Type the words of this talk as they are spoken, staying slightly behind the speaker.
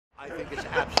I think it's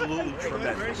absolutely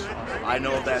tremendous. I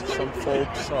know that some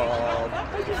folks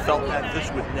felt that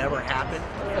this would never happen.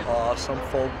 Some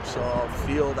folks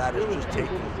feel that it's just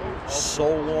taken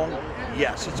so long.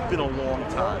 Yes, it's been a long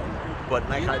time. But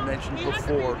like I mentioned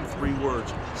before, 3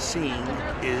 words: seeing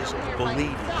is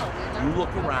believing. You look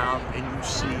around and you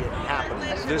see it happening.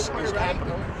 This is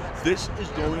happening. This is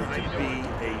going to be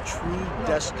a true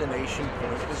destination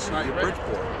point for the city of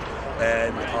Bridgeport.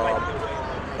 And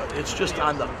it's just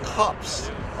on the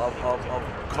cusp of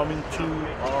coming to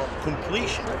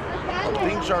completion.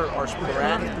 Things are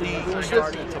sporadically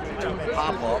starting to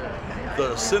pop up.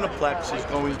 The Cinepolis is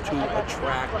going to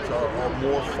attract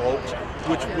more folks,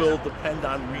 which will depend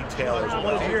on retail as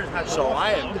well. So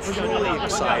I am truly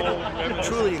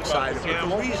excited. But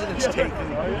the reason it's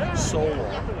taken so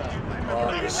long,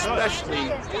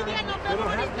 especially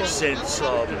since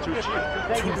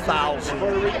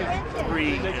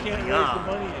 2003 and beyond,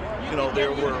 you know,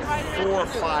 there were 4 or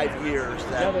 5 years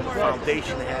that the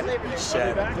foundation had to be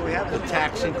set, the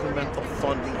tax incremental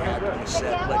funding had to be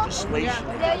set, legislation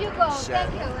had to be set,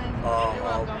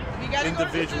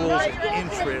 individuals and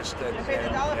interest and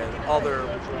other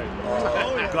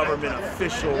government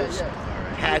officials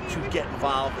had to get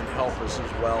involved and help us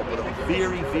as well, but a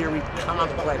very, very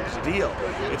complex deal.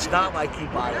 It's not like you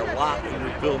buy a lot and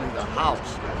you're building a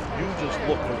house. You just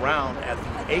look around at the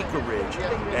acreage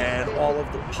and all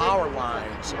of the power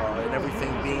lines and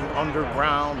everything being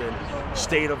underground and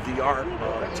state-of-the-art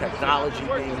technology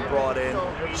being brought in.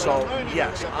 So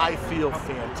yes, I feel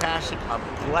fantastic. I'm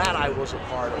glad I was a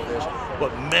part of this,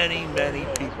 but many, many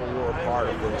people were a part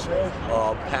of this,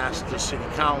 past the city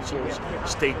councils,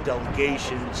 state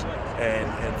delegations,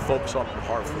 and folks up in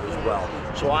Hartford as well.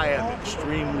 So I am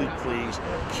extremely pleased.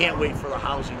 Can't wait for the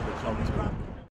housing to come through.